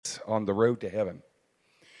on the road to heaven.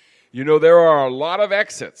 You know, there are a lot of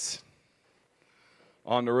exits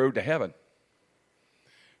on the road to heaven.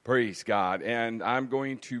 Praise God. And I'm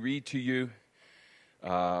going to read to you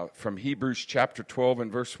from Hebrews chapter 12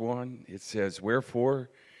 and verse 1. It says, "Wherefore,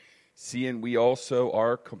 seeing we also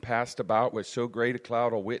are compassed about with so great a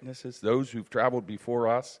cloud of witnesses, those who've traveled before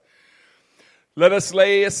us, let us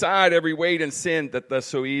lay aside every weight and sin that does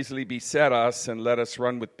so easily beset us, and let us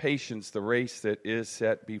run with patience the race that is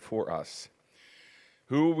set before us."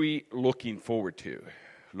 Who are we looking forward to?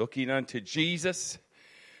 Looking unto Jesus,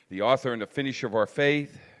 the author and the finisher of our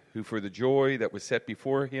faith, who for the joy that was set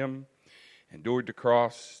before him endured the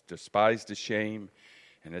cross, despised the shame,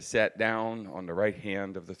 and has sat down on the right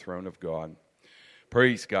hand of the throne of God.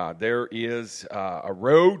 Praise God. There is a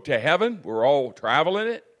road to heaven. We're all traveling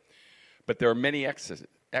it, but there are many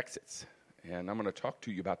exits. And I'm going to talk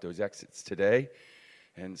to you about those exits today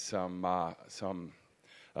and some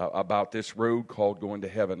about this road called going to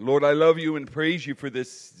heaven. Lord, I love you and praise you for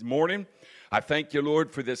this morning. I thank you,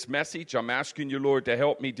 Lord, for this message. I'm asking you, Lord, to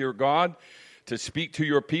help me, dear God, to speak to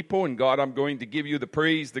your people. And God, I'm going to give you the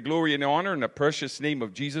praise, the glory, and the honor in the precious name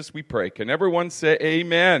of Jesus we pray. Can everyone say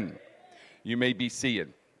amen? You may be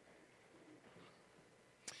seated.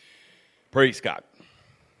 Praise God.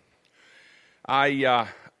 I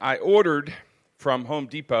ordered from Home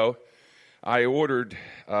Depot, I ordered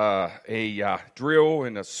a drill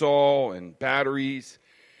and a saw and batteries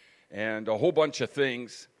and a whole bunch of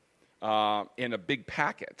things in a big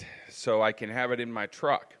packet so I can have it in my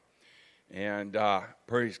truck. And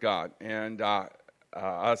praise God. And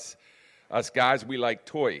us guys, we like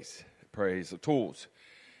toys, tools.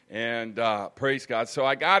 And praise God. So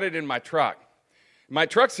I got it in my truck. My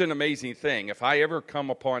truck's an amazing thing. If I ever come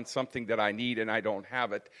upon something that I need and I don't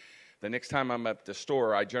have it, the next time I'm at the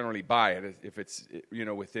store, I generally buy it if it's,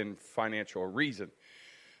 within financial reason.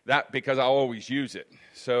 That because I always use it.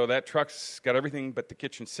 So that truck's got everything but the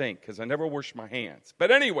kitchen sink because I never wash my hands. But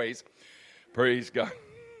anyways, praise God.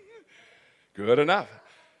 Good enough.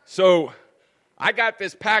 So I got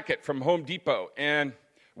this packet from Home Depot, and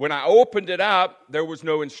when I opened it up, there was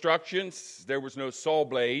no instructions. There was no saw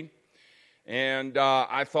blade. And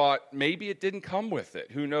I thought maybe it didn't come with it.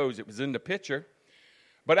 Who knows? It was in the picture.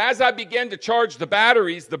 But as I began to charge the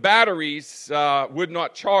batteries would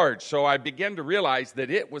not charge. So I began to realize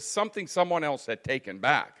that it was something someone else had taken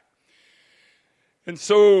back. And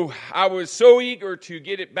so I was so eager to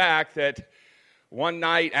get it back that one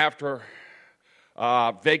night after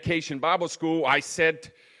Vacation Bible School, I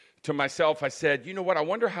said to myself, you know what, I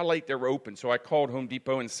wonder how late they're open. So I called Home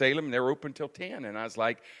Depot in Salem, and they were open till 10. And I was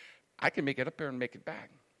like, I can make it up there and make it back.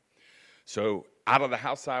 So out of the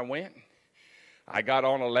house I went. I got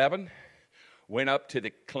on 11, went up to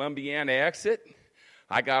the Columbiana exit.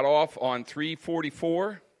 I got off on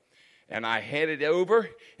 344, and I headed over,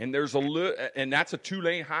 and and that's a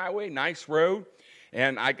 2-lane highway, nice road.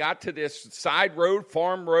 And I got to this side road,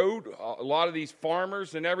 farm road, a lot of these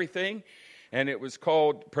farmers and everything, and it was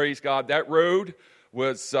called, praise God, that road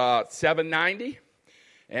was 790,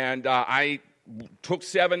 and I took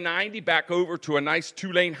 790 back over to a nice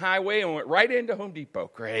 2-lane highway and went right into Home Depot.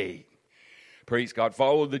 Great. Praise God.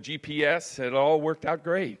 Followed the GPS. It all worked out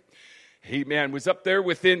great. Amen. Was up there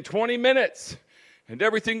within 20 minutes, and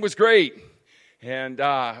everything was great. And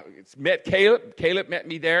met Caleb. Caleb met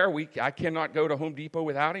me there. I cannot go to Home Depot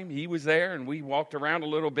without him. He was there, and we walked around a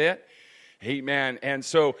little bit. Amen. And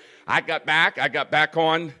so I got back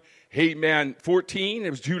on, 14. It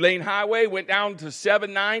was 2-lane highway. Went down to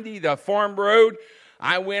 790, the farm road.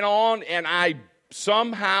 I went on, and I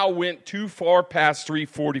somehow went too far past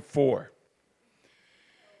 344.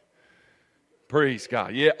 Praise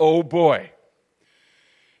God. Yeah, oh boy.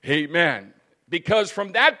 Amen. Because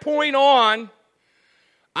from that point on,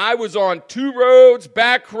 I was on 2 roads,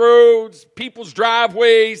 back roads, people's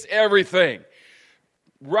driveways, everything.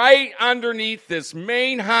 Right underneath this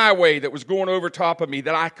main highway that was going over top of me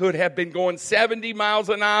that I could have been going 70 miles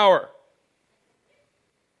an hour.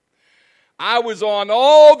 I was on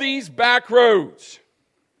all these back roads.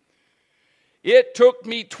 It took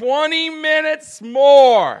me 20 minutes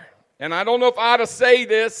more. And I don't know if I ought to say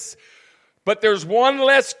this, but there's one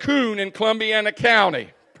less coon in Columbiana County.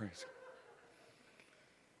 Praise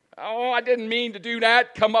God. Oh, I didn't mean to do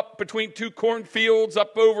that. Come up between 2 cornfields,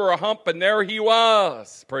 up over a hump, and there he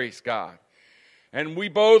was. Praise God. And we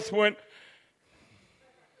both went,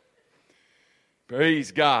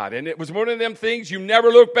 praise God. And it was one of them things you never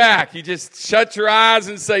look back. You just shut your eyes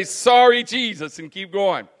and say, sorry, Jesus, and keep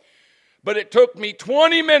going. But it took me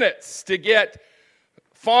 20 minutes to get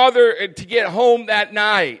home that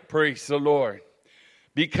night, praise the Lord.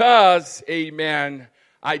 Because, amen,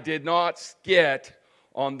 I did not get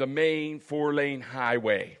on the main 4-lane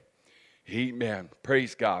highway. Amen.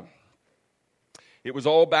 Praise God. It was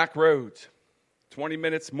all back roads, 20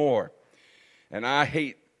 minutes more. And I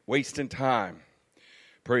hate wasting time.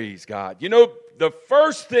 Praise God. You know, the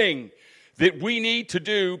first thing that we need to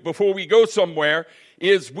do before we go somewhere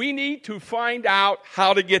is we need to find out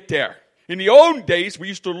how to get there. In the old days, we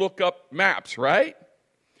used to look up maps, right?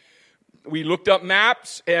 We looked up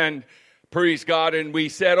maps and praise God, and we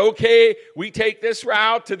said, okay, we take this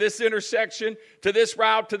route to this intersection, to this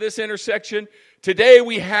route to this intersection. Today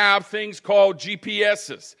we have things called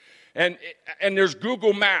GPSs, and there's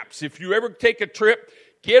Google Maps. If you ever take a trip,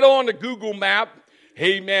 get on the Google Map,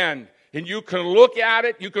 amen, and you can look at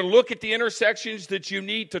it. You can look at the intersections that you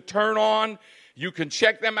need to turn on. You can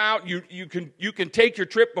check them out. You can take your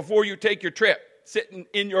trip before you take your trip, sitting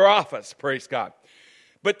in your office, praise God.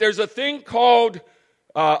 But there's a thing called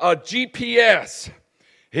a GPS.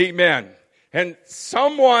 Amen. And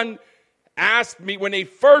someone asked me when they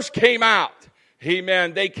first came out,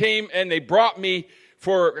 amen, they came and they brought me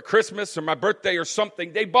for Christmas or my birthday or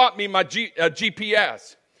something. They bought me my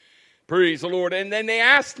GPS. Praise the Lord. And then they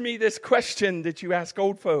asked me this question that you ask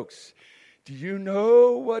old folks. Do you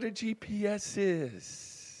know what a GPS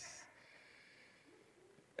is?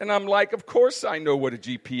 And I'm like, of course I know what a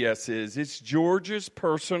GPS is. It's George's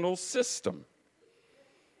personal system.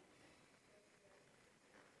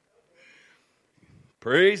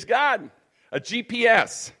 Praise God. A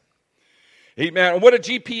GPS. Amen. And what a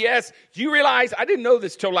GPS, do you realize, I didn't know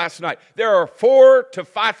this till last night, there are 4,000 to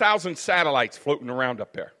 5,000 satellites floating around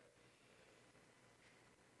up there.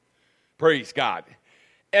 Praise God.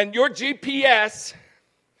 And your GPS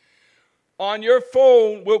on your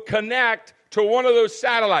phone will connect to one of those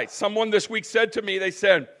satellites. Someone this week said to me, they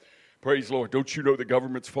said, praise the Lord, don't you know the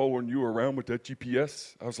government's following you around with that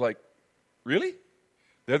GPS? I was like, really?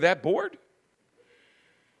 They're that bored?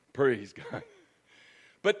 Praise God.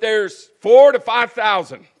 But there's 4,000 to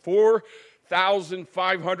 5,000,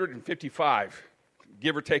 4,555,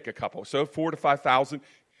 give or take a couple. So 4,000 to 5,000,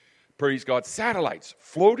 praise God, satellites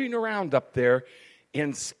floating around up there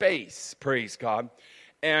in space, praise God.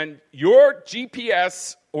 And your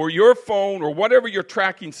GPS or your phone or whatever your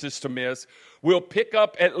tracking system is will pick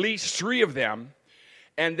up at least 3 of them,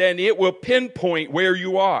 and then it will pinpoint where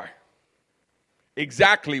you are,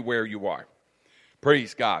 exactly where you are.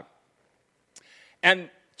 Praise God.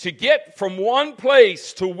 And to get from one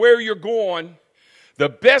place to where you're going, the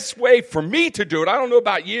best way for me to do it, I don't know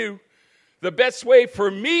about you, the best way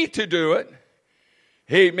for me to do it,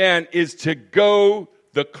 amen, is to go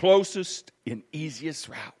the closest and easiest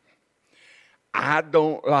route. I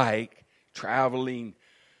don't like traveling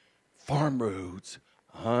farm roads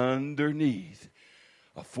underneath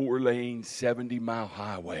a 4-lane, 70-mile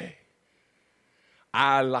highway.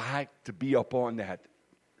 I like to be up on that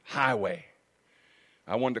highway.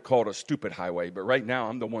 I wanted to call it a stupid highway, but right now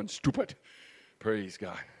I'm the one stupid. Praise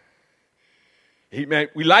God. Amen.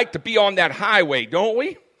 We like to be on that highway, don't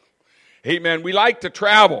we? Amen. We like to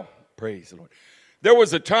travel. Praise the Lord. There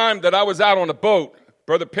was a time that I was out on a boat.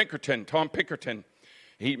 Brother Pinkerton, Tom Pinkerton,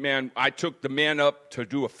 I took the men up to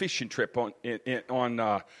do a fishing trip on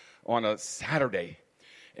a Saturday.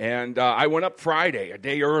 And I went up Friday, a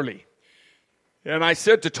day early. And I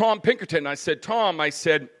said to Tom Pinkerton, Tom,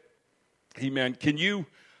 amen, can you,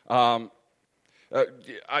 I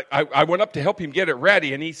went up to help him get it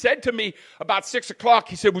ready. And he said to me about 6 o'clock,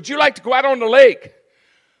 he said, would you like to go out on the lake?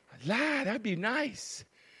 That'd be nice.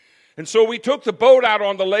 And so we took the boat out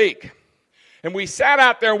on the lake. And we sat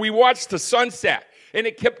out there and we watched the sunset. And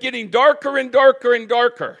it kept getting darker and darker and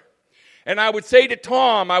darker. And I would say to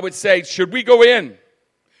Tom, should we go in?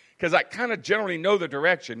 Because I kind of generally know the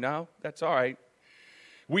direction. No, that's all right.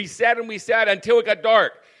 We sat until it got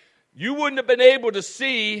dark. You wouldn't have been able to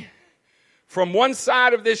see from one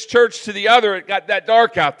side of this church to the other. It got that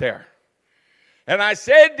dark out there. And I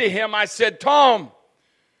said to him, Tom,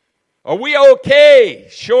 are we okay?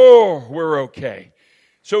 Sure, we're okay.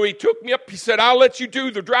 So he took me up. He said, I'll let you do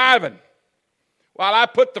the driving while I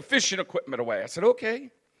put the fishing equipment away. I said, okay.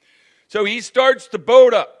 So he starts the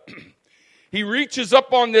boat up. He reaches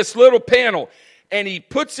up on this little panel, and he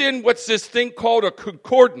puts in what's this thing called a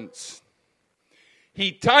concordance.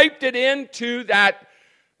 He typed it into that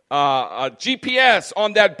GPS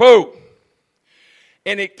on that boat,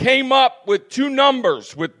 and it came up with 2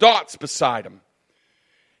 numbers with dots beside them.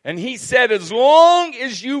 And he said, as long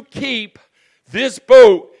as you keep this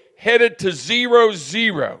boat headed to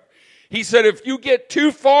 00, he said, if you get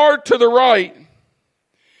too far to the right,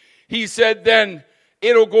 he said, then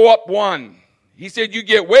it'll go up 1. He said, you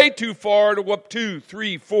get way too far, it'll go up 2,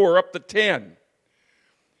 3, 4, up to 10.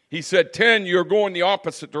 He said, 10, you're going the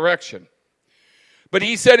opposite direction. But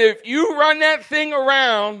he said, if you run that thing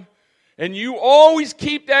around and you always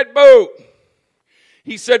keep that boat,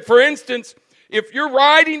 he said, for instance, if you're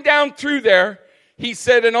riding down through there, he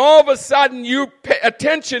said, and all of a sudden your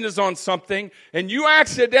attention is on something and you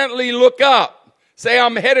accidentally look up, say,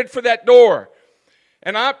 I'm headed for that door,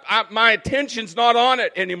 and my attention's not on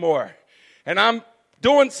it anymore, and I'm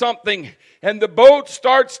doing something, and the boat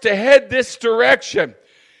starts to head this direction.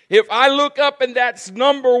 If I look up and that's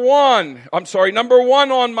number one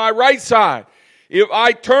on my right side, if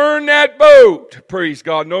I turn that boat, praise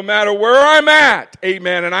God, no matter where I'm at,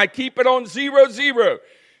 amen, and I keep it on 0,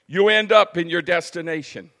 you end up in your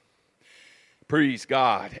destination. Praise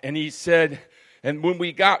God. And he said, and when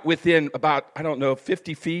we got within about,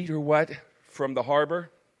 50 feet or what from the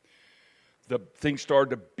harbor, the thing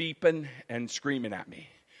started beeping and screaming at me.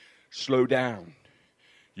 Slow down.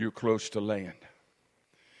 You're close to land.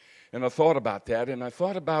 And I thought about that, and I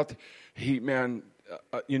thought about,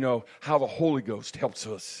 how the Holy Ghost helps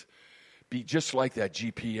us be just like that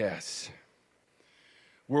GPS.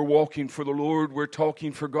 We're walking for the Lord. We're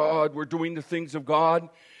talking for God. We're doing the things of God.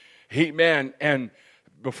 Amen. And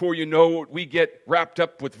before you know it, we get wrapped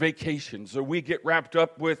up with vacations, or we get wrapped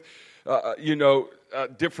up with,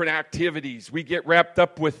 different activities. We get wrapped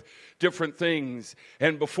up with different things.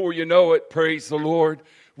 And before you know it, praise the Lord,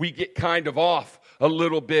 we get kind of off a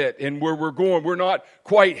little bit. And where we're going, we're not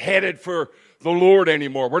quite headed for the Lord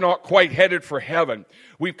anymore. We're not quite headed for heaven.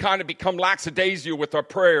 We've kind of become lackadaisical with our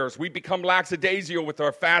prayers. We become lackadaisical with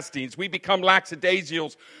our fastings. We become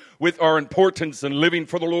lackadaisical with our importance and living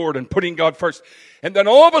for the Lord and putting God first. And then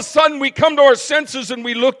all of a sudden we come to our senses and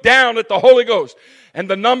we look down at the Holy Ghost and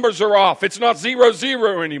the numbers are off. It's not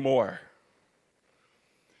 0 anymore.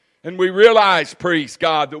 And we realize, praise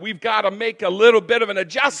God, that we've got to make a little bit of an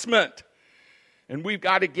adjustment. And we've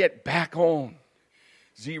got to get back on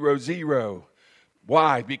 0.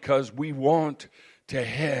 Why? Because we want to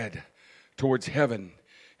head towards heaven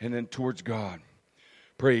and then towards God.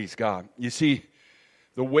 Praise God. You see,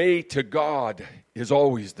 the way to God is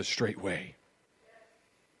always the straight way.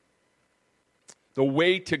 The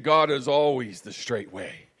way to God is always the straight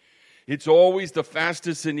way. It's always the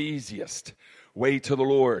fastest and easiest way to the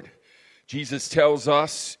Lord. Jesus tells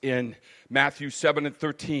us in Matthew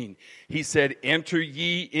 7:13, he said, enter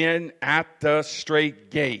ye in at the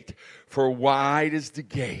straight gate, for wide is the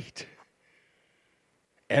gate,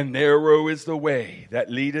 and narrow is the way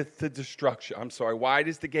that leadeth to destruction. Wide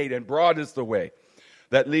is the gate, and broad is the way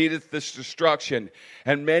that leadeth to destruction,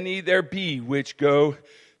 and many there be which go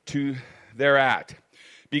to thereat.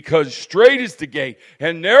 Because straight is the gate,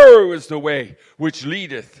 and narrow is the way which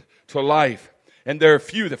leadeth to life, and there are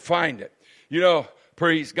few that find it.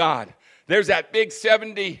 Praise God. There's that big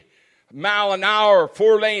 70-mile-an-hour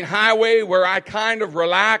 4-lane highway where I kind of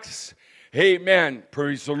relax. Amen.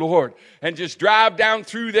 Praise the Lord. And just drive down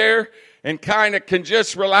through there and kind of can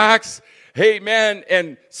just relax. Amen.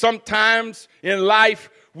 And sometimes in life,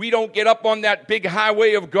 we don't get up on that big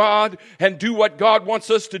highway of God and do what God wants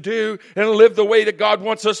us to do and live the way that God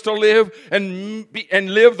wants us to live and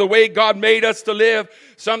live the way God made us to live.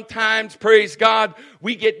 Sometimes, praise God,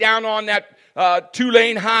 we get down on that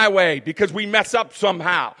 2-lane highway because we mess up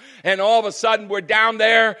somehow. And all of a sudden we're down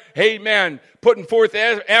there, amen, putting forth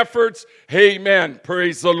efforts, amen,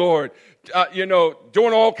 praise the Lord,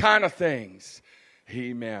 doing all kind of things,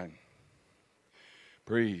 amen.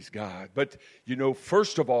 Praise God. But,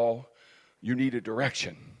 first of all, you need a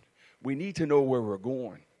direction. We need to know where we're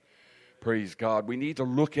going. Praise God. We need to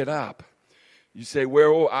look it up. You say, I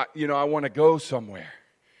want to go somewhere.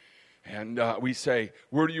 And we say,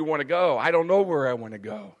 where do you want to go? I don't know where I want to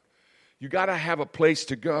go. You got to have a place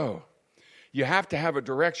to go. You have to have a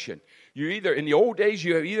direction. In the old days,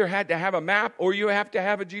 you either had to have a map or you have to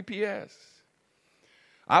have a GPS.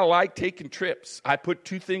 I like taking trips. I put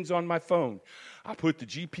 2 things on my phone. I put the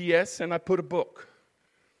GPS and I put a book.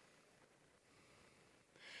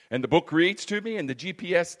 And the book reads to me and the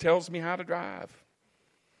GPS tells me how to drive.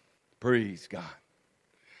 Praise God.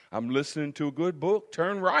 I'm listening to a good book.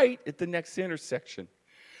 Turn right at the next intersection.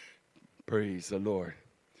 Praise the Lord.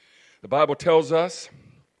 The Bible tells us,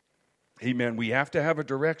 amen, we have to have a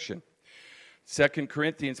direction. 2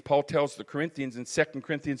 Corinthians, Paul tells the Corinthians in 2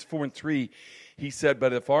 Corinthians 4:3, he said,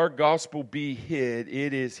 but if our gospel be hid,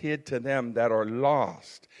 it is hid to them that are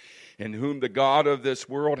lost, in whom the God of this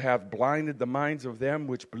world hath blinded the minds of them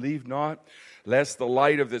which believe not, lest the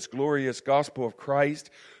light of this glorious gospel of Christ,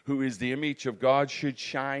 who is the image of God, should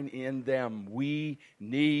shine in them. We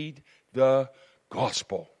need the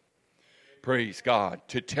gospel. Praise God,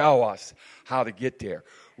 to tell us how to get there.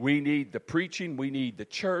 We need the preaching. We need the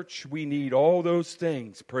church. We need all those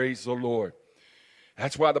things. Praise the Lord.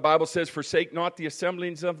 That's why the Bible says, forsake not the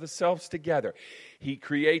assemblings of themselves together. He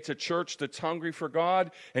creates a church that's hungry for God,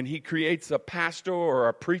 and he creates a pastor or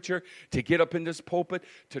a preacher to get up in this pulpit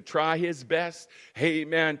to try his best,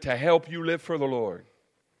 amen, to help you live for the Lord.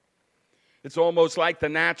 It's almost like the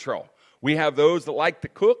natural. We have those that like to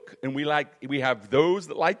cook, and we have those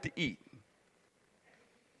that like to eat.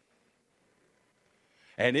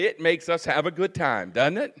 And it makes us have a good time,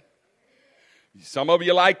 doesn't it? Some of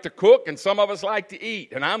you like to cook, and some of us like to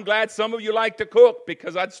eat. And I'm glad some of you like to cook,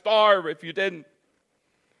 because I'd starve if you didn't.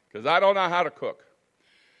 Because I don't know how to cook.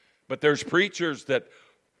 But there's preachers that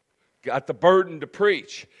got the burden to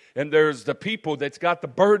preach. And there's the people that's got the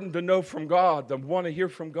burden to know from God, that want to hear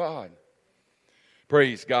from God.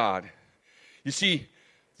 Praise God. You see,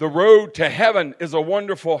 the road to heaven is a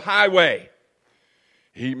wonderful highway.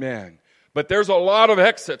 Amen. But there's a lot of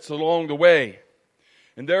exits along the way.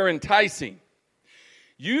 And they're enticing.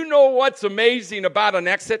 You know what's amazing about an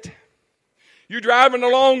exit? You're driving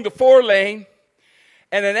along the 4-lane,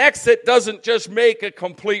 and an exit doesn't just make a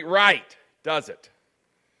complete right, does it?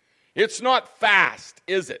 It's not fast,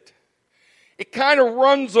 is it? It kind of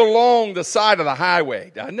runs along the side of the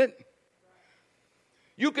highway, doesn't it?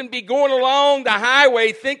 You can be going along the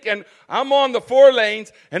highway thinking, I'm on the 4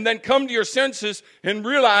 lanes, and then come to your senses and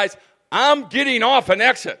realize, I'm getting off an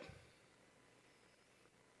exit.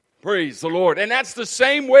 Praise the Lord. And that's the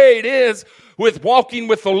same way it is with walking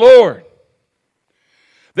with the Lord.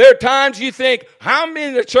 There are times you think, I'm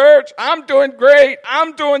in the church, I'm doing great,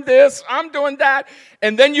 I'm doing this, I'm doing that.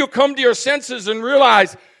 And then you come to your senses and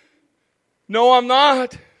realize, no, I'm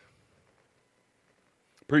not.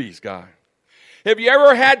 Praise God. Have you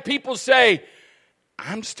ever had people say,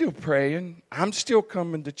 I'm still praying, I'm still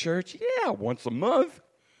coming to church? Yeah, once a month.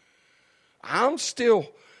 I'm still,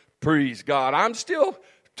 praise God, I'm still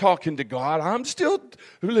talking to God. I'm still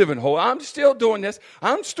living whole. I'm still doing this.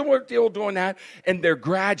 I'm still doing that. And they're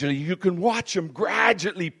gradually, you can watch them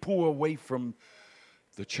gradually pull away from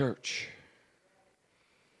the church.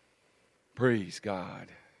 Praise God.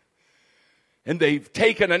 And they've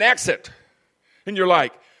taken an exit. And you're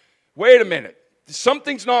like, wait a minute.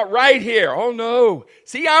 Something's not right here. Oh, no.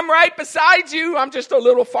 See, I'm right beside you. I'm just a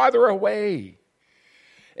little farther away.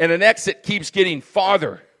 And an exit keeps getting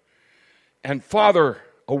farther and farther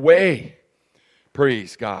away.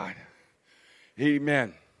 Praise God.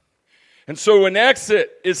 Amen. And so an exit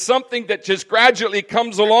is something that just gradually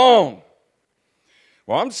comes along.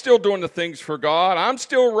 Well, I'm still doing the things for God. I'm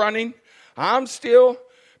still running. I'm still,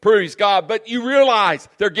 praise God. But you realize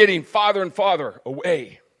they're getting farther and farther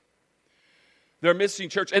away. They're missing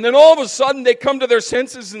church. And then all of a sudden they come to their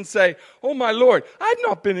senses and say, oh my Lord, I've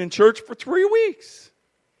not been in church for 3 weeks.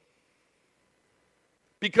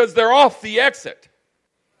 Because they're off the exit.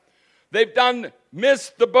 They've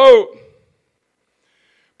missed the boat.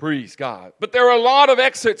 Praise God. But there are a lot of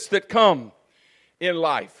exits that come in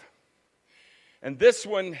life. And this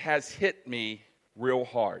one has hit me real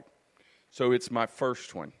hard. So it's my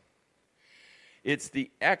first one. It's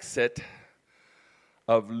the exit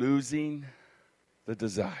of losing the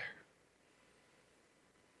desire.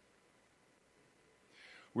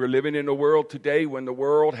 We're living in a world today when the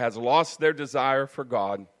world has lost their desire for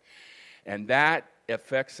God, and that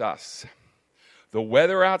affects us. The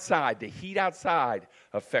weather outside, the heat outside,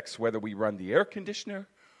 affects whether we run the air conditioner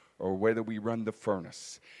or whether we run the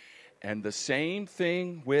furnace. And the same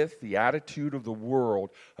thing with the attitude of the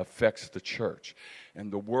world affects the church.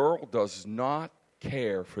 And the world does not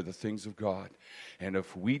care for the things of God. And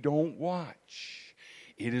if we don't watch,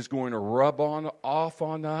 it is going to rub off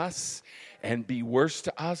on us and be worse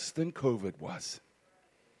to us than COVID was.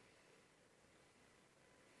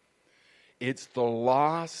 It's the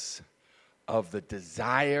loss of the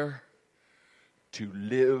desire to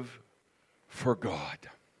live for God.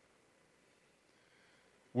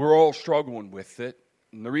 We're all struggling with it.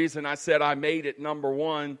 And the reason I said I made it number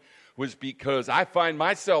one was because I find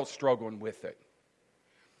myself struggling with it.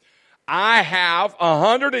 I have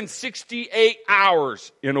 168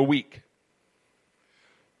 hours in a week.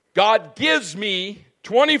 God gives me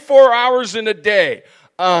 24 hours in a day,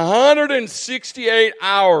 168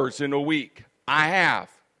 hours in a week. I have.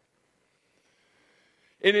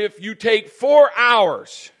 And if you take 4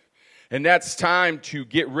 hours, and that's time to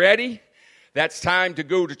get ready, that's time to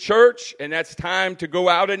go to church, and that's time to go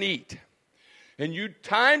out and eat. And you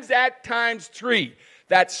times that times 3,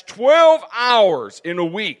 that's 12 hours in a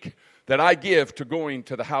week that I give to going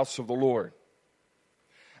to the house of the Lord.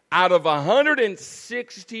 Out of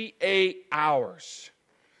 168 hours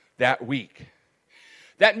that week.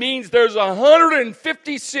 That means there's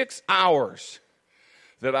 156 hours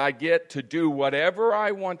that I get to do whatever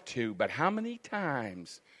I want to. But how many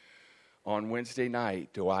times on Wednesday night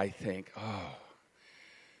do I think, oh,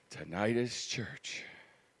 tonight is church,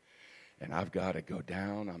 and I've got to go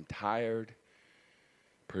down. I'm tired.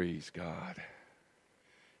 Praise God.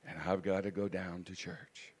 And I've got to go down to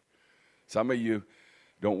church. Some of you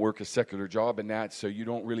don't work a secular job in that, so you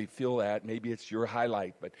don't really feel that. Maybe it's your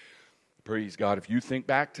highlight, but praise God. If you think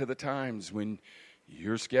back to the times when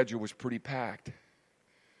your schedule was pretty packed,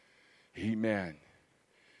 amen.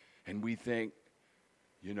 And we think,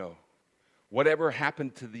 whatever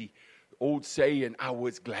happened to the old saying, I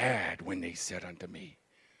was glad when they said unto me,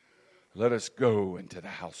 let us go into the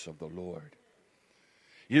house of the Lord.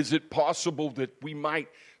 Is it possible that we might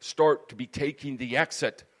start to be taking the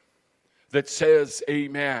exit that says,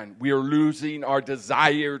 amen, we are losing our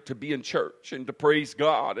desire to be in church and to praise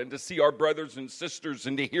God and to see our brothers and sisters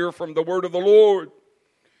and to hear from the word of the Lord?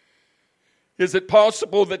 Is it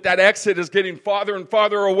possible that exit is getting farther and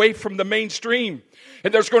farther away from the mainstream?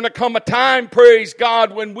 And there's going to come a time, praise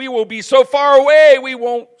God, when we will be so far away we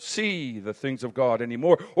won't see the things of God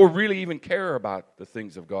anymore or really even care about the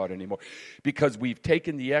things of God anymore because we've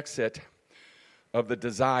taken the exit of the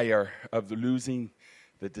desire, of the losing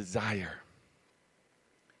the desire.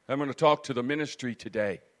 I'm going to talk to the ministry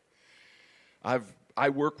today. I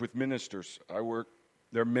work with ministers.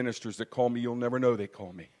 There are ministers that call me, you'll never know they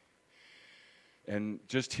call me. And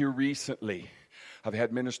just here recently, I've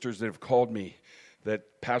had ministers that have called me,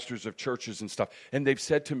 that pastors of churches and stuff, and they've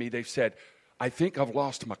said to me, I think I've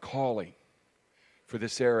lost my calling for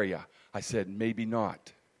this area. I said, maybe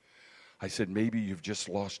not. I said, maybe you've just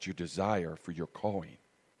lost your desire for your calling.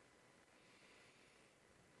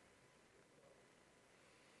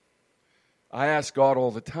 I ask God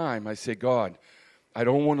all the time, I say, God, I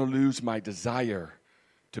don't want to lose my desire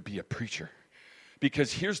to be a preacher.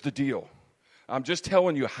 Because here's the deal. I'm just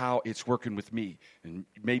telling you how it's working with me, and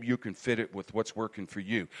maybe you can fit it with what's working for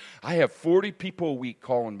you. I have 40 people a week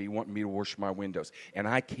calling me, wanting me to wash my windows, and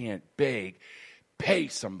I can't pay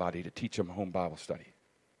somebody to teach them home Bible study.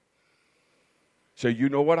 So you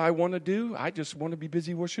know what I want to do? I just want to be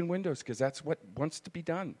busy washing windows because that's what wants to be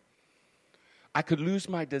done. I could lose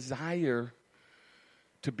my desire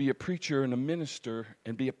to be a preacher and a minister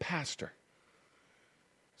and be a pastor.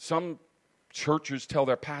 Some churches tell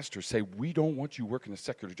their pastors, say, we don't want you working a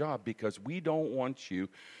secular job because we don't want you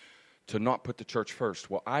to not put the church first.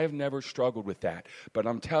 Well, I have never struggled with that, but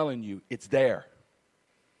I'm telling you, it's there.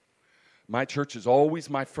 My church is always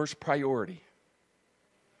my first priority.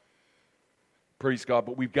 Praise God,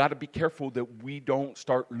 but we've got to be careful that we don't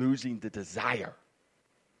start losing the desire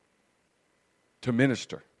to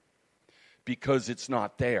minister because it's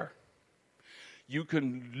not there. You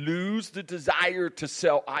can lose the desire to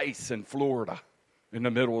sell ice in Florida in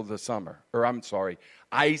the middle of the summer. Or I'm sorry,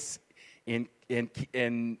 ice in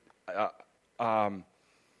Canada,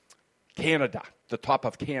 the top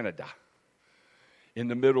of Canada, in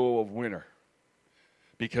the middle of winter.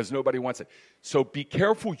 Because nobody wants it. So be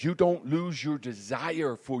careful you don't lose your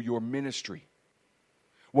desire for your ministry.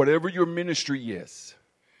 Whatever your ministry is,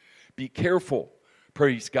 be careful.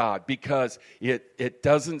 Praise God, because it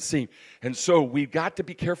doesn't seem. And so we've got to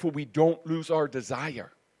be careful we don't lose our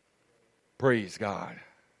desire. Praise God.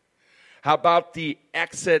 How about the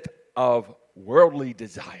exit of worldly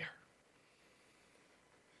desire?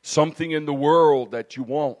 Something in the world that you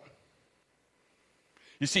want.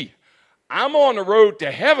 You see, I'm on the road to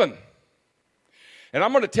heaven. And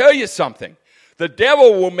I'm going to tell you something. The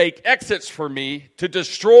devil will make exits for me to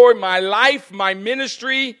destroy my life, my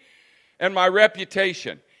ministry, and my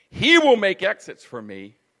reputation. He will make exits for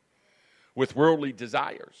me with worldly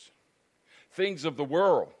desires, things of the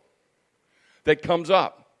world that comes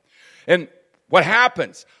up. And what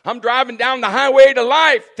happens? I'm driving down the highway to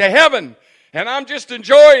life, to heaven, and I'm just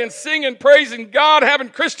enjoying singing, praising God, having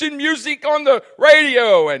Christian music on the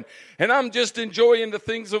radio, and I'm just enjoying the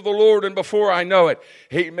things of the Lord, and before I know it,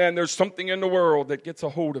 amen, there's something in the world that gets a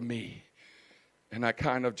hold of me, and I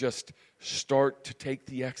kind of just start to take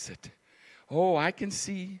the exit. Oh, I can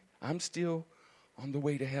see I'm still on the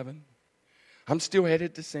way to heaven. I'm still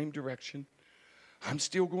headed the same direction. I'm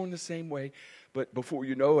still going the same way. But before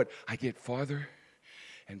you know it, I get farther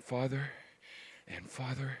and farther and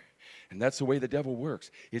farther. And that's the way the devil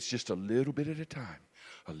works. It's just a little bit at a time,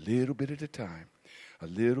 a little bit at a time, a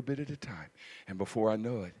little bit at a time. And before I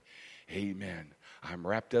know it, amen, I'm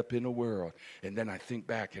wrapped up in a world. And then I think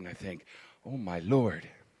back and I think, oh, my Lord,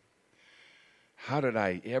 how did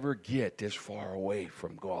I ever get this far away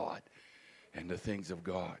from God and the things of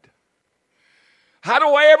God? How do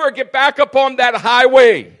I ever get back up on that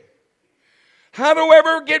highway? How do I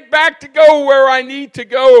ever get back to go where I need to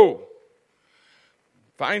go?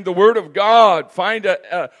 Find the Word of God. Find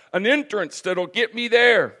an entrance that'll get me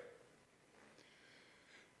there.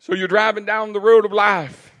 So you're driving down the road of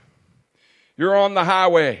life. You're on the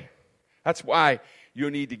highway. That's why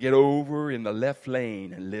you need to get over in the left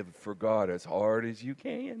lane and live for God as hard as you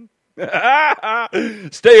can.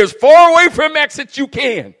 Stay as far away from exits you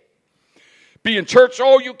can. Be in church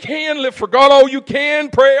all you can. Live for God all you can.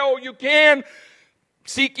 Pray all you can.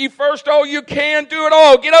 Seek ye first all you can. Do it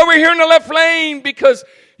all. Get over here in the left lane because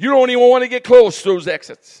you don't even want to get close to those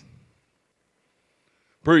exits.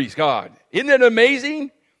 Praise God. Isn't it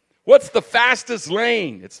amazing? What's the fastest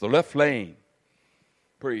lane? It's the left lane.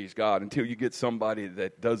 Praise God. Until you get somebody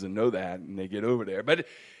that doesn't know that and they get over there. But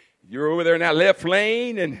you're over there in that left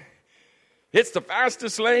lane and it's the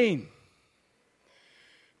fastest lane.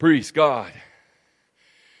 Praise God.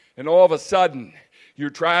 And all of a sudden, you're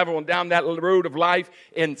traveling down that road of life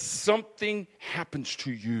and something happens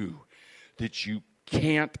to you that you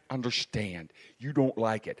can't understand. You don't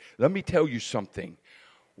like it. Let me tell you something.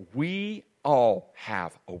 We all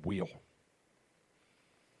have a will.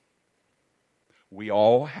 We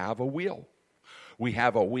all have a will. We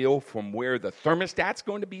have a will from where the thermostat's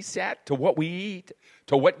going to be set, to what we eat,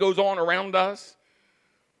 to what goes on around us,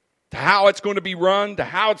 to how it's going to be run, to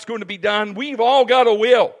how it's going to be done. We've all got a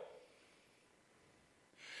will.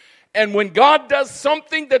 And when God does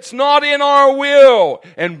something that's not in our will,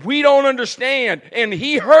 and we don't understand, and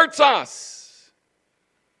He hurts us,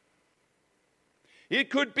 it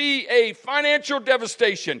could be a financial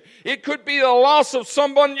devastation. It could be the loss of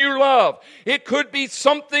someone you love. It could be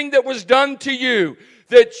something that was done to you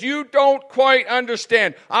that you don't quite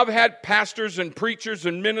understand. I've had pastors and preachers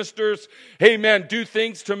and ministers, amen, do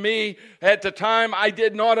things to me. At the time, I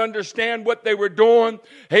did not understand what they were doing.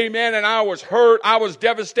 Amen, and I was hurt. I was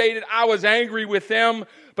devastated. I was angry with them.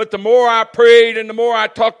 But the more I prayed and the more I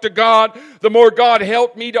talked to God, the more God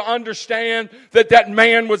helped me to understand that that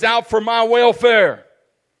man was out for my welfare.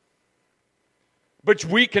 But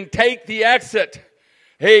we can take the exit.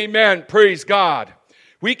 Amen. Praise God.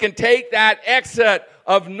 We can take that exit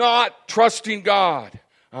of not trusting God.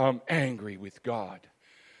 I'm angry with God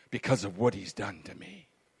because of what He's done to me.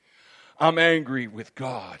 I'm angry with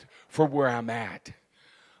God for where I'm at.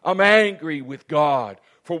 I'm angry with God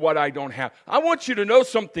for what I don't have. I want you to know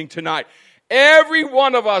something tonight. Every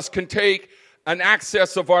one of us can take an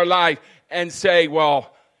access of our life and say,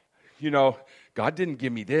 well, you know, God didn't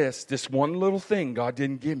give me this one little thing God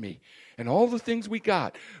didn't give me. And all the things we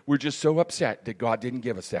got, we're just so upset that God didn't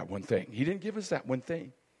give us that one thing. He didn't give us that one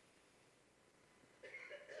thing.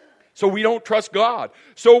 So we don't trust God.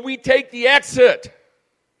 So we take the exit.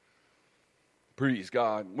 Praise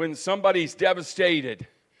God. When somebody's devastated,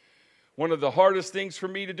 one of the hardest things for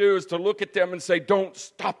me to do is to look at them and say, don't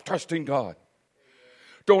stop trusting God.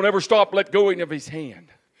 Don't ever stop let going of His hand.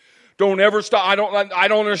 Don't ever stop. I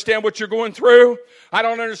don't understand what you're going through. I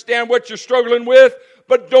don't understand what you're struggling with.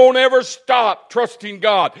 But don't ever stop trusting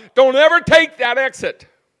God. Don't ever take that exit.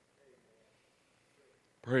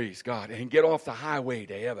 Praise God. And get off the highway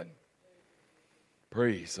to heaven.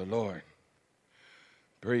 Praise the Lord.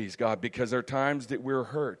 Praise God. Because there are times that we're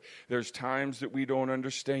hurt. There's times that we don't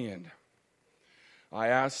understand. I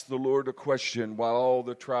asked the Lord a question while all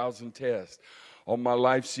the trials and tests. All my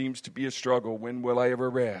life seems to be a struggle. When will I ever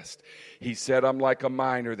rest? He said, I'm like a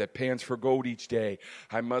miner that pants for gold each day.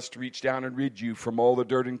 I must reach down and rid you from all the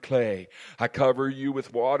dirt and clay. I cover you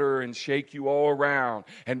with water and shake you all around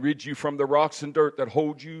and rid you from the rocks and dirt that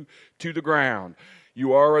hold you to the ground.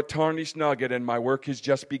 You are a tarnished nugget, and my work has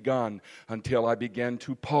just begun until I begin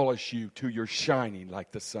to polish you till you're shining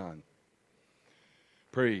like the sun.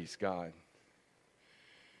 Praise God.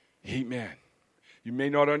 Amen. You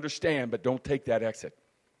may not understand, but don't take that exit.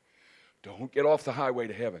 Don't get off the highway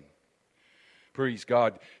to heaven. Praise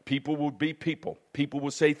God. People will be people. People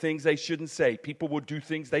will say things they shouldn't say. People will do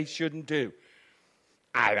things they shouldn't do.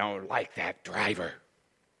 I don't like that driver.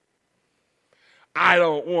 I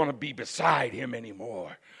don't want to be beside him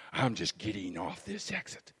anymore. I'm just getting off this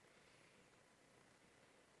exit.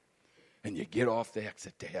 And you get off the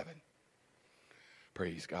exit to heaven.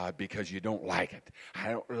 Praise God, because you don't like it.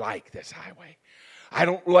 I don't like this highway. I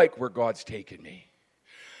don't like where God's taken me.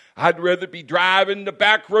 I'd rather be driving the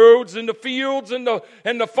back roads and the fields and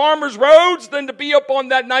the farmers' roads than to be up on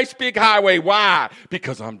that nice big highway. Why?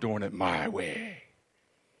 Because I'm doing it my way.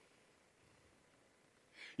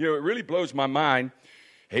 You know, it really blows my mind.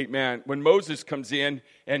 Hey, man, when Moses comes in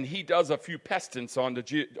and he does a few pestilence on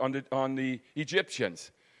the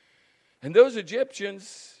Egyptians. And those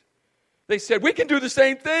Egyptians, They said, we can do the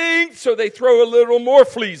same thing, so they throw a little more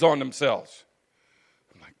fleas on themselves.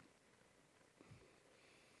 I'm like,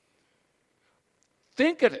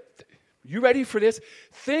 think of it. You ready for this?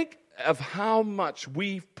 Think of how much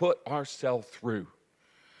we've put ourselves through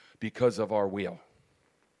because of our will.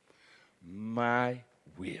 My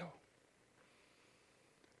will.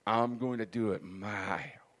 I'm going to do it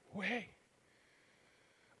my way.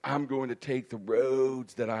 I'm going to take the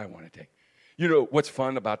roads that I want to take. You know what's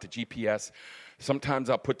fun about the GPS?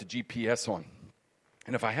 Sometimes I'll put the GPS on.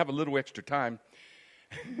 And if I have a little extra time,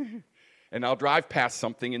 and I'll drive past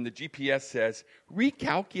something, and the GPS says,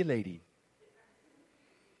 recalculating.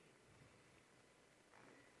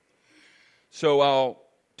 So I'll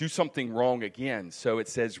do something wrong again. So it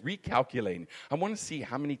says recalculating. I want to see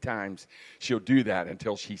how many times she'll do that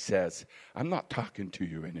until she says, I'm not talking to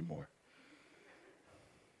you anymore.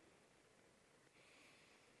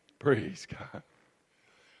 Praise God.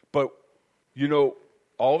 But, you know,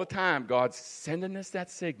 all the time, God's sending us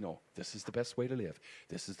that signal. This is the best way to live.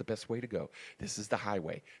 This is the best way to go. This is the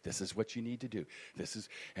highway. This is what you need to do.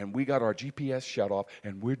 And we got our GPS shut off,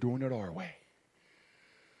 and we're doing it our way.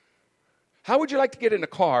 How would you like to get in a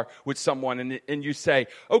car with someone and you say,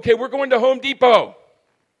 okay, we're going to Home Depot?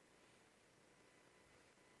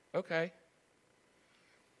 Okay.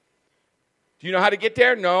 Do you know how to get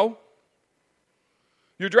there? No.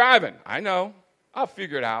 You're driving. I know. I'll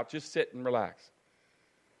figure it out. Just sit and relax.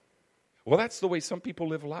 Well, that's the way some people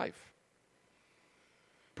live life.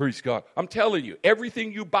 Praise God. I'm telling you,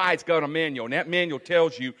 everything you buy has got a manual, and that manual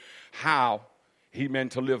tells you how He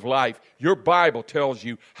meant to live life. Your Bible tells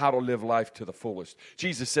you how to live life to the fullest.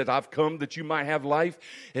 Jesus said, I've come that you might have life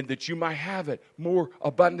and that you might have it more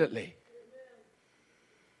abundantly.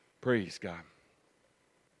 Praise God.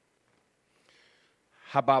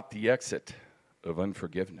 How about the exit of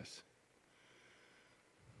unforgiveness?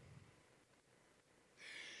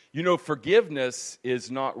 You know, forgiveness is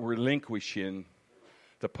not relinquishing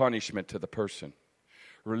the punishment to the person.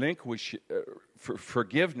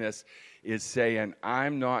 Forgiveness is saying,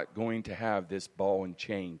 I'm not going to have this ball and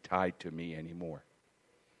chain tied to me anymore.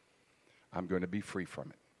 I'm going to be free from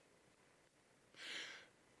it.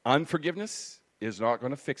 Unforgiveness is not going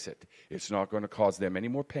to fix it. It's not going to cause them any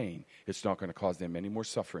more pain. It's not going to cause them any more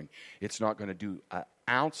suffering. It's not going to do an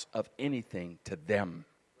ounce of anything to them.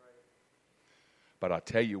 But I'll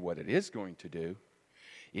tell you what it is going to do.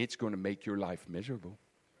 It's going to make your life miserable.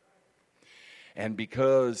 And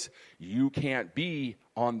because you can't be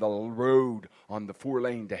on the road, on the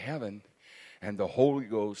 4-lane to heaven, and the Holy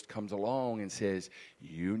Ghost comes along and says,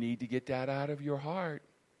 you need to get that out of your heart.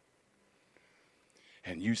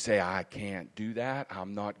 And you say, I can't do that.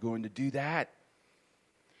 I'm not going to do that.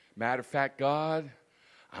 Matter of fact, God,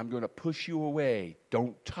 I'm going to push you away.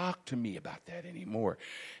 Don't talk to me about that anymore.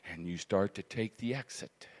 And you start to take the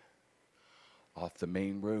exit off the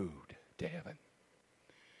main road to heaven.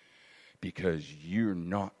 Because you're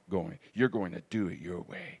going to do it your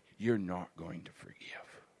way. You're not going to forgive.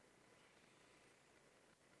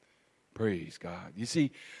 Praise God. You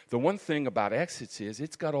see, the one thing about exits is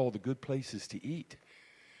it's got all the good places to eat.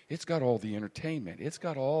 It's got all the entertainment. It's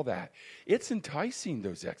got all that. It's enticing,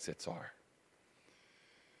 those exits are.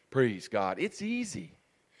 Praise God. It's easy.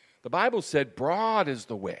 The Bible said, broad is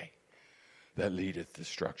the way that leadeth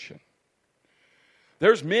destruction.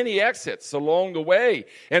 There's many exits along the way.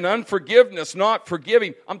 And unforgiveness, not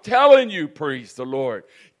forgiving. I'm telling you, praise the Lord.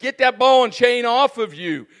 Get that ball and chain off of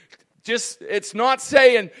you. It's not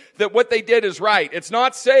saying that what they did is right. It's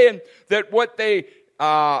not saying that what they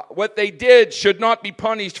did should not be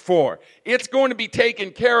punished for. It's going to be taken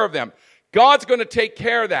care of them. God's going to take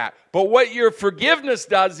care of that. But what your forgiveness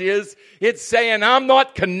does is it's saying, I'm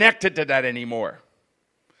not connected to that anymore.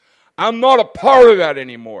 I'm not a part of that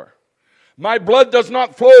anymore. My blood does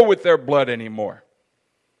not flow with their blood anymore.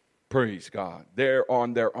 Praise God. They're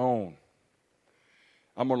on their own.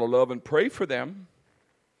 I'm going to love and pray for them.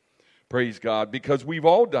 Praise God. Because we've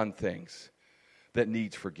all done things that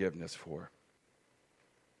needs forgiveness for.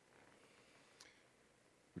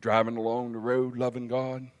 We're driving along the road, loving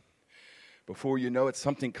God. Before you know it,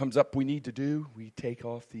 something comes up we need to do. We take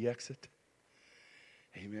off the exit.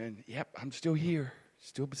 Amen. Yep, I'm still here.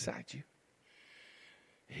 Still beside you.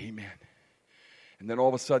 Amen. And then all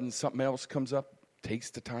of a sudden, something else comes up,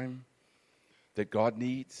 takes the time that God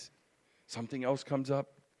needs. Something else comes up,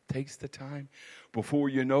 takes the time. Before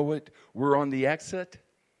you know it, we're on the exit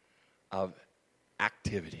of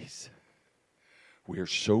activities. We are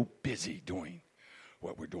so busy doing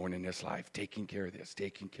what we're doing in this life, taking care of this,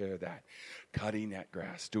 taking care of that, cutting that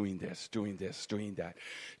grass, doing this, doing this, doing that,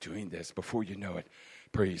 doing this. Before you know it,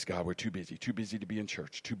 Praise God, we're too busy to be in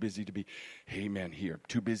church, too busy to be, amen, here,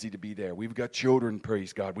 too busy to be there. We've got children,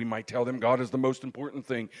 praise God. We might tell them God is the most important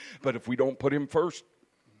thing, but if we don't put him first,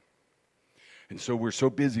 and so we're so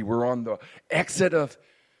busy, we're on the exit of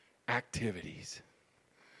activities.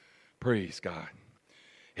 Praise God.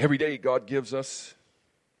 Every day God gives us,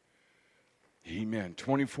 amen,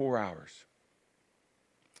 24 hours.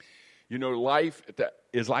 You know, life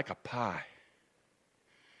is like a pie.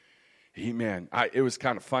 Amen. It was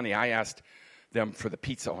kind of funny. I asked them for the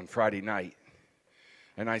pizza on Friday night.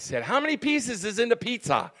 And I said, how many pieces is in the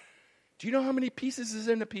pizza? Do you know how many pieces is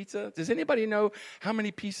in the pizza? Does anybody know how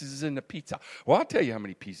many pieces is in the pizza? Well, I'll tell you how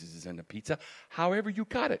many pieces is in the pizza. However you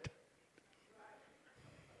cut it.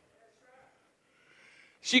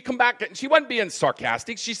 She come back, and she wasn't being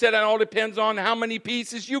sarcastic. She said, it all depends on how many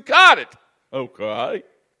pieces you cut it. Okay.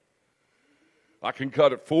 I can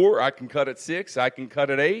cut it 4. I can cut it 6. I can cut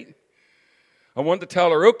it 8. I wanted to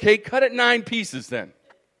tell her, okay, cut it 9 pieces then.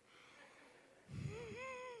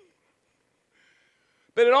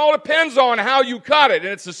 But it all depends on how you cut it.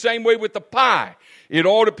 And it's the same way with the pie. It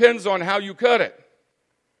all depends on how you cut it.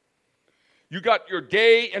 You got your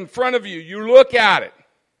day in front of you. You look at it.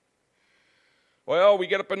 Well, we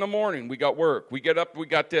get up in the morning. We got work. We get up, we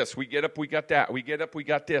got this. We get up, we got that. We get up, we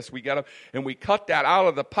got this. We got up, and we cut that out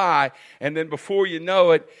of the pie. And then before you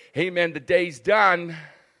know it, amen, the day's done.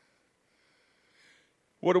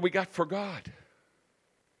 What do we got for God?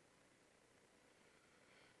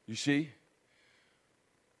 You see?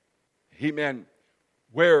 Amen.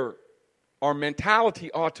 Where our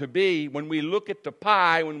mentality ought to be when we look at the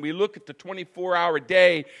pie, when we look at the 24-hour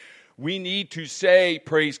day, we need to say,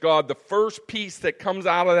 praise God, the first piece that comes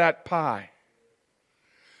out of that pie.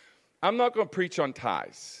 I'm not going to preach on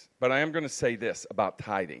tithes, but I am going to say this about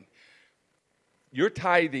tithing. Your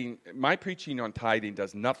tithing, my preaching on tithing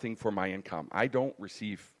does nothing for my income. I don't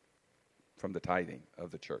receive from the tithing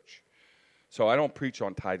of the church. So I don't preach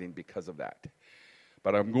on tithing because of that.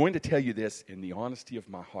 But I'm going to tell you this in the honesty of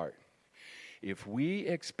my heart. If we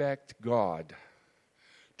expect God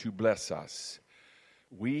to bless us,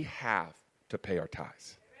 we have to pay our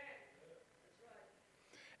tithes.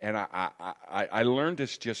 And I learned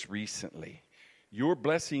this just recently. Your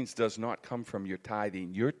blessings does not come from your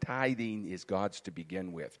tithing. Your tithing is God's to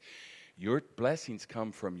begin with. Your blessings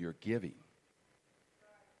come from your giving.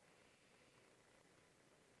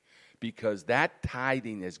 Because that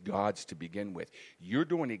tithing is God's to begin with. You're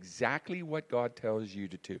doing exactly what God tells you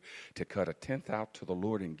to do, to cut a tenth out to the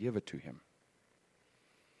Lord and give it to him.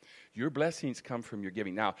 Your blessings come from your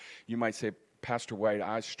giving. Now, you might say, Pastor White,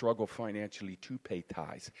 I struggle financially to pay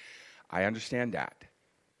tithes. I understand that.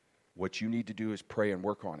 What you need to do is pray and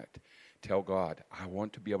work on it. Tell God, I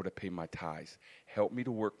want to be able to pay my tithes. Help me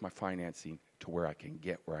to work my financing to where I can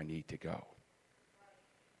get where I need to go.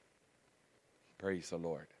 Praise the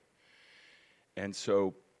Lord. And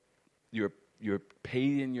so you're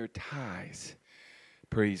paying your tithes,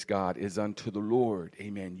 praise God, is unto the Lord.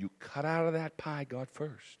 Amen. You cut out of that pie God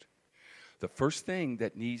first. The first thing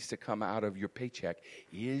that needs to come out of your paycheck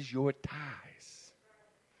is your tithes.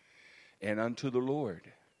 And unto the Lord.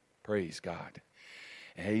 Praise God.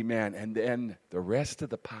 Amen. And then the rest of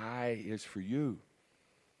the pie is for you.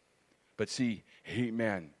 But see,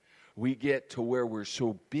 amen, we get to where we're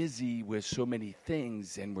so busy with so many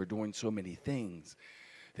things and we're doing so many things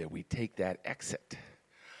that we take that exit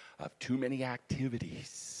of too many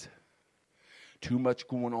activities, too much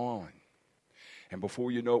going on. And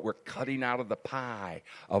before you know it, we're cutting out of the pie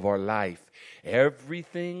of our life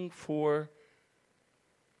everything for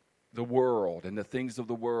the world and the things of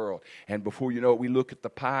the world. And before you know it, we look at the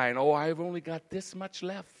pie and, oh, I've only got this much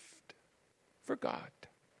left for God.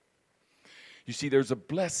 You see, there's a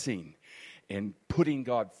blessing in putting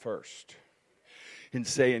God first. In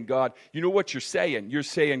saying, God, you know what you're saying? You're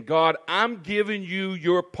saying, God, I'm giving you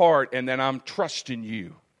your part and then I'm trusting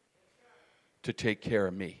you to take care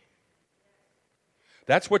of me.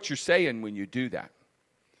 That's what you're saying when you do that.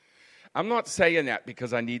 I'm not saying that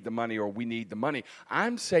because I need the money or we need the money.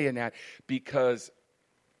 I'm saying that because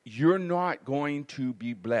you're not going to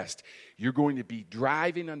be blessed. You're going to be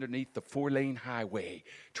driving underneath the 4-lane highway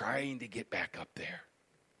trying to get back up there.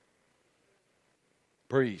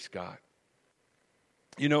 Praise God.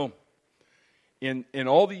 You know, in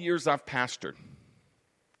all the years I've pastored,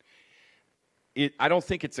 I don't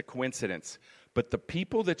think it's a coincidence, but the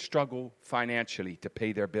people that struggle financially to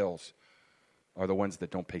pay their bills are the ones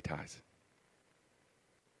that don't pay tithes.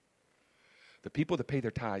 The people that pay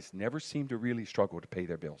their tithes never seem to really struggle to pay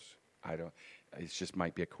their bills. It just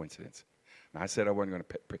might be a coincidence. And I said I wasn't going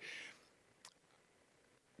to pay.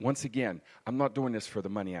 Once again, I'm not doing this for the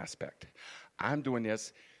money aspect. I'm doing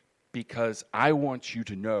this because I want you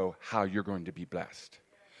to know how you're going to be blessed.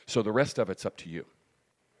 So the rest of it's up to you.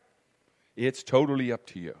 It's totally up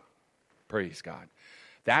to you. Praise God.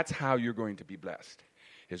 That's how you're going to be blessed,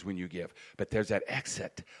 is when you give. But there's that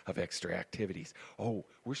exit of extra activities. Oh,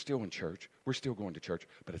 we're still in church. We're still going to church,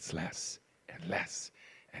 but it's less and less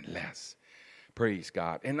and less. Praise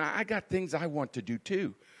God. And I got things I want to do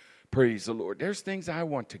too. Praise the Lord. There's things I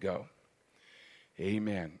want to go.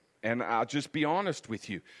 Amen. And I'll just be honest with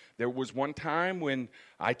you. There was one time when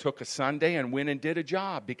I took a Sunday and went and did a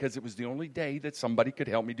job because it was the only day that somebody could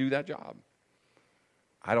help me do that job.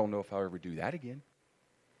 I don't know if I'll ever do that again.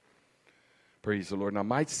 Praise the Lord. Now,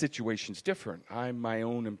 my situation's different. I'm my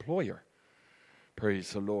own employer.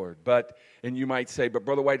 Praise the Lord. And you might say, but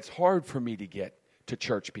Brother White, it's hard for me to get to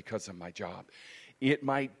church because of my job. It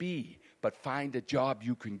might be, but find a job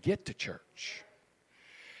you can get to church.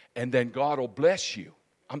 And then God will bless you.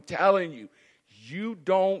 I'm telling you, you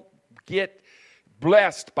don't get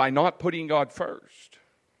blessed by not putting God first.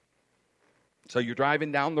 So you're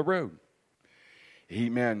driving down the road.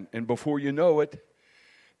 Amen. And before you know it,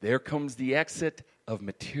 there comes the exit of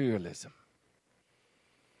materialism.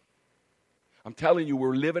 I'm telling you,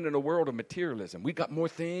 we're living in a world of materialism. We got more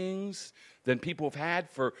things than people have had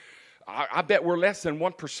for, I bet we're less than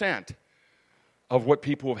 1% of what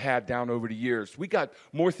people have had down over the years. We got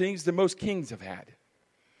more things than most kings have had.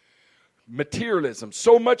 Materialism,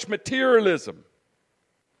 so much materialism.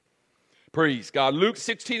 Praise God. Luke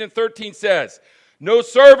 16:13 says, no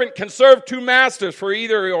servant can serve two masters, for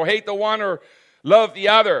either he will hate the one or love the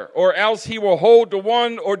other, or else he will hold to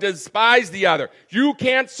one or despise the other. You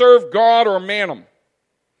can't serve God or mammon.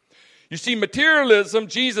 You see, materialism,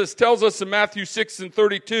 Jesus tells us in Matthew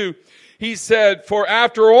 6:32, he said, for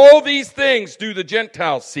after all these things do the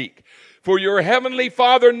Gentiles seek. For your heavenly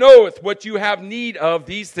Father knoweth what you have need of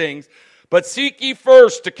these things. But seek ye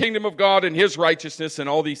first the kingdom of God and his righteousness, and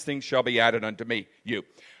all these things shall be added unto you.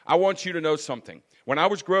 I want you to know something. When I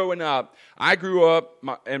was growing up, I grew up,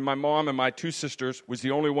 and my mom and my two sisters was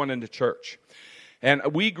the only one in the church. And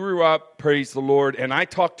we grew up, praise the Lord, and I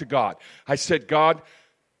talked to God. I said, God,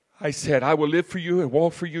 I will live for you and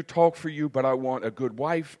walk for you, talk for you, but I want a good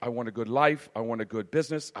wife, I want a good life, I want a good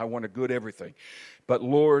business, I want a good everything. But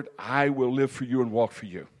Lord, I will live for you and walk for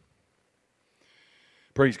you.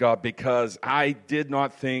 Praise God, because I did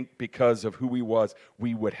not think because of who he was,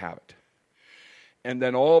 we would have it. And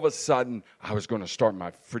then all of a sudden, I was going to start my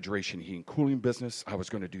refrigeration, heating, cooling business. I was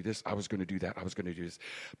going to do this. I was going to do that. I was going to do this.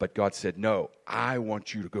 But God said, no, I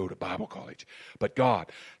want you to go to Bible college. But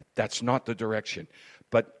God, that's not the direction.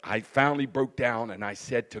 But I finally broke down and I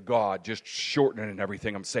said to God, just shortening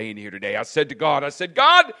everything I'm saying here today. I said to God,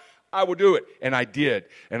 God, I will do it. And I did.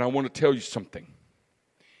 And I want to tell you something.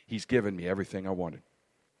 He's given me everything I wanted.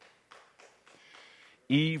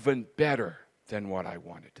 Even better than what I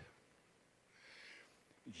wanted.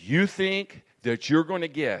 You think that you're going to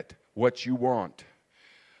get what you want.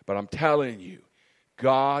 But I'm telling you,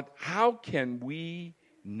 God, how can we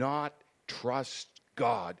not trust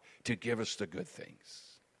God to give us the good things?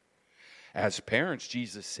 As parents,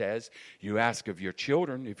 Jesus says, you ask of your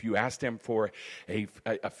children, if you ask them for a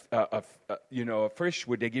fish,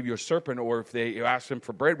 would they give you a serpent? Or if you ask them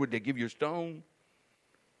for bread, would they give you a stone?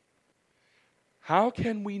 How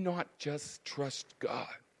can we not just trust God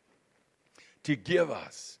to give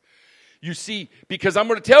us? You see, because I'm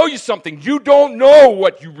going to tell you something. You don't know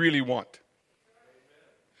what you really want.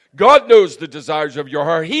 God knows the desires of your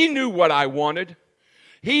heart. He knew what I wanted.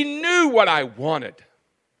 He knew what I wanted.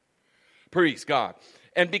 Praise God.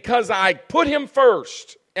 And because I put him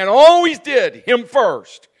first, and always did him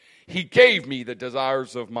first, he gave me the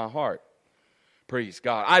desires of my heart. Praise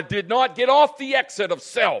God. I did not get off the exit of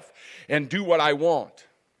self and do what I want.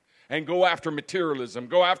 And go after materialism.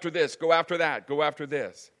 Go after this. Go after that. Go after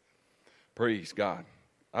this. Praise God.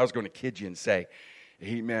 I was going to kid you and say,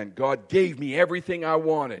 amen. God gave me everything I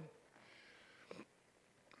wanted.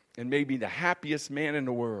 And made me the happiest man in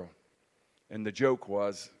the world. And the joke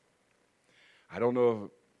was, I don't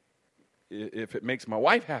know if it makes my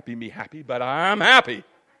wife happy, me happy, but I'm happy.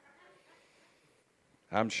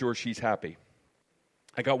 I'm sure she's happy.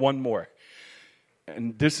 I got one more.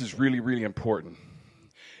 And this is really, really important.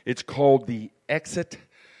 It's called the exit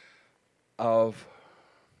of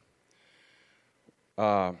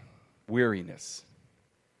weariness.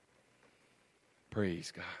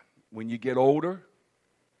 Praise God. When you get older,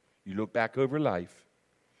 you look back over life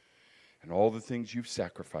and all the things you've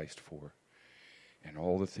sacrificed for and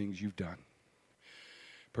all the things you've done.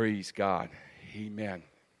 Praise God. Amen.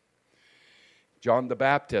 John the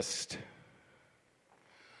Baptist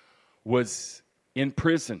was in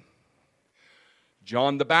prison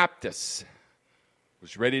John the Baptist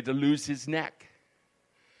was ready to lose his neck.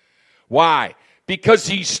 Why? Because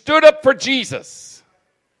he stood up for Jesus.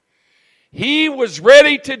 He was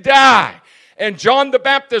ready to die. And John the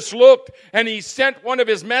Baptist looked and he sent one of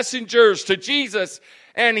his messengers to Jesus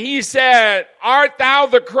and he said, "Art thou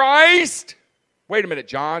the Christ?" Wait a minute,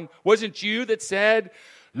 John. Wasn't you that said,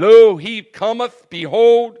 "Lo, he cometh,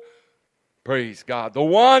 behold," praise God, the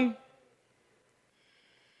one?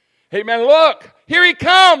 Amen. Look, here he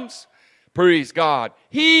comes. Praise God.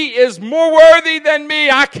 He is more worthy than me.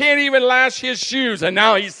 I can't even lash his shoes. And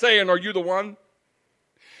now he's saying, "Are you the one?"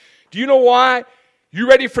 Do you know why? You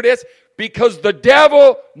ready for this? Because the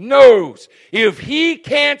devil knows if he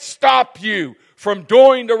can't stop you from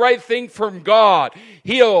doing the right thing from God,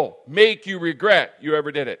 he'll make you regret you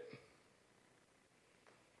ever did it.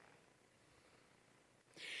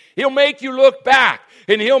 He'll make you look back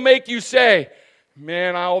and he'll make you say,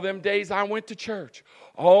 "Man, all them days I went to church.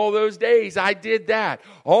 All those days I did that.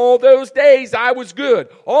 All those days I was good.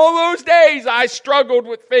 All those days I struggled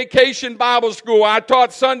with vacation Bible school. I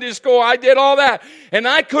taught Sunday school. I did all that. And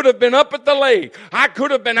I could have been up at the lake. I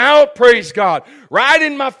could have been out, praise God,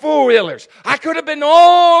 riding my four-wheelers. I could have been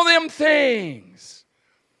all them things.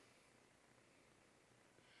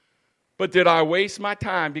 But did I waste my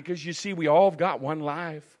time? Because you see, we all have got one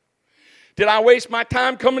life. Did I waste my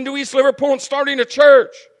time coming to East Liverpool and starting a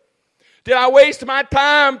church? Did I waste my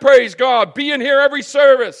time, praise God, being here every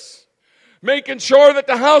service, making sure that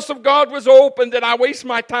the house of God was open? Did I waste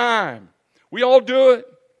my time? We all do it.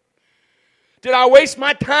 Did I waste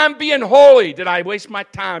my time being holy? Did I waste my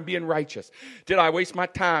time being righteous? Did I waste my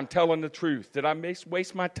time telling the truth? Did I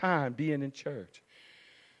waste my time being in church?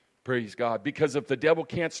 Praise God. Because if the devil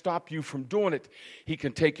can't stop you from doing it, he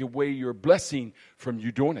can take away your blessing from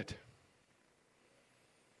you doing it.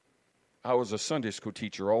 I was a Sunday school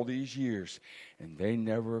teacher all these years, and they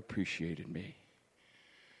never appreciated me.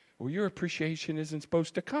 Well, your appreciation isn't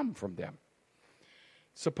supposed to come from them.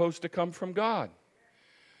 It's supposed to come from God.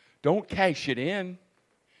 Don't cash it in.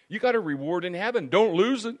 You got a reward in heaven. Don't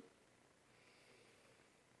lose it.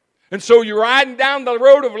 And so you're riding down the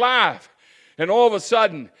road of life, and all of a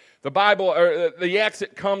sudden, the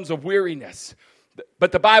exit comes of weariness.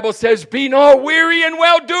 But the Bible says, "Be not weary in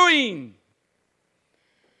well-doing."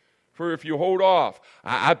 For if you hold off,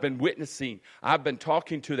 I've been witnessing, I've been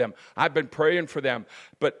talking to them, I've been praying for them,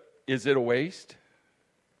 but is it a waste?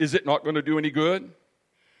 Is it not going to do any good?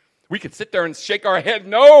 We could sit there and shake our head,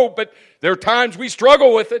 no, but there are times we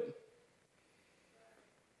struggle with it.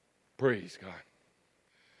 Praise God.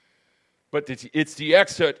 But it's the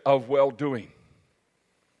exit of well-doing.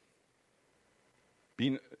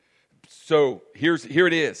 So here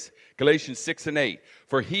it is. Galatians 6 and 8.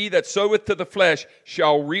 For he that soweth to the flesh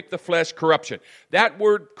shall reap the flesh corruption. That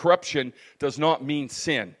word corruption does not mean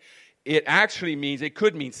sin. It actually means, it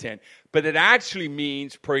could mean sin, but it actually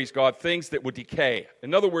means, praise God, things that would decay.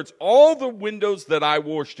 In other words, all the windows that I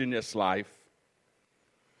washed in this life,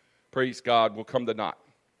 praise God, will come to naught.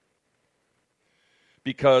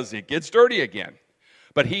 Because it gets dirty again.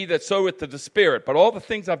 But he that soweth to the Spirit, but all the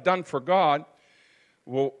things I've done for God,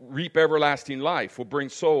 will reap everlasting life, will bring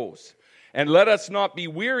souls. And let us not be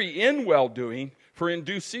weary in well-doing, for in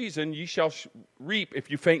due season ye shall reap if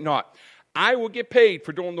you faint not. I will get paid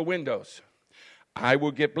for doing the windows. I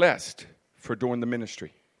will get blessed for doing the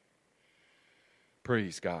ministry.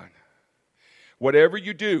 Praise God. Whatever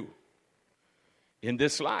you do in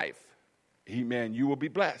this life, amen, you will be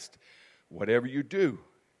blessed. Whatever you do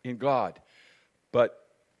in God. But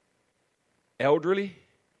elderly,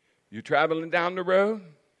 you're traveling down the road,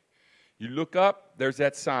 you look up, there's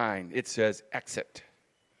that sign. It says exit.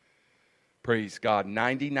 Praise God,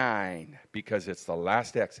 99, because it's the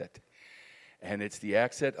last exit. And it's the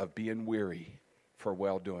exit of being weary for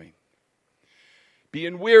well-doing.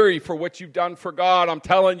 Being weary for what you've done for God. I'm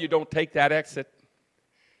telling you, don't take that exit.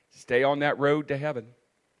 Stay on that road to heaven.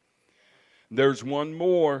 There's one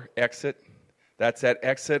more exit. That's that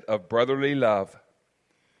exit of brotherly love.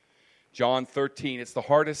 John 13, it's the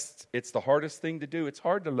hardest thing to do. It's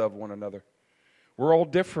hard to love one another. We're all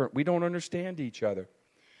different. We don't understand each other.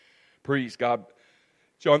 Praise God.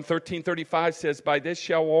 John 13:35 says, by this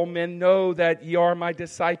shall all men know that ye are my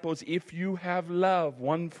disciples, if you have love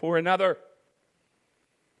one for another.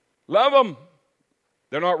 Love them.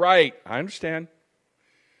 They're not right. I understand.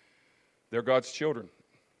 They're God's children.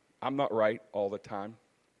 I'm not right all the time.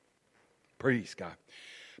 Praise God.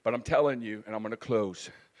 But I'm telling you, and I'm going to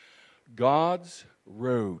close, God's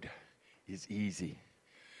road is easy.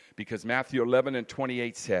 Because Matthew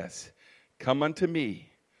 11:28 says, come unto me,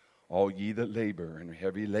 all ye that labor and are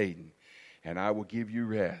heavy laden, and I will give you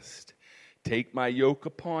rest. Take my yoke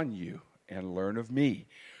upon you and learn of me,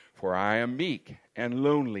 for I am meek and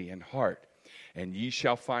lonely in heart, and ye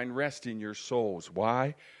shall find rest in your souls.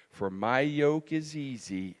 Why? For my yoke is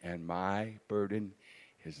easy and my burden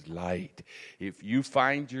is light. If you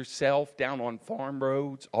find yourself down on farm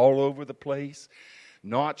roads all over the place,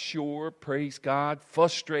 not sure, praise God,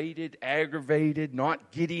 frustrated, aggravated,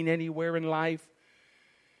 not getting anywhere in life,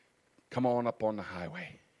 come on up on the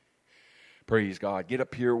highway. Praise God. Get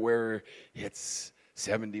up here where it's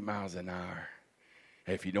 70 miles an hour.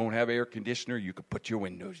 If you don't have air conditioner, you could put your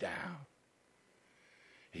windows down.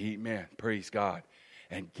 Amen. Praise God.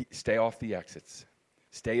 And stay off the exits.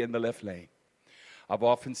 Stay in the left lane. I've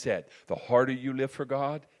often said, the harder you live for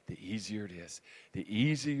God, the easier it is. The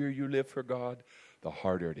easier you live for God, the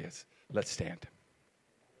harder it is. Let's stand.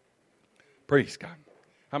 Praise God.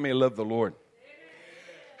 How many love the Lord?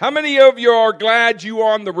 How many of you are glad you're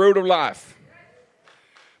on the road of life?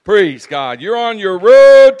 Praise God. You're on your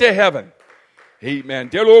road to heaven. Amen.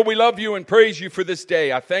 Dear Lord, we love you and praise you for this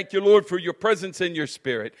day. I thank you, Lord, for your presence in your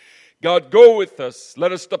spirit. God, go with us.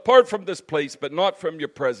 Let us depart from this place, but not from your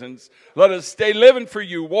presence. Let us stay living for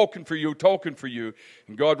you, walking for you, talking for you.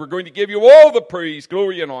 And God, we're going to give you all the praise,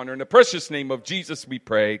 glory, and honor. In the precious name of Jesus we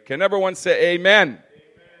pray. Can everyone say amen?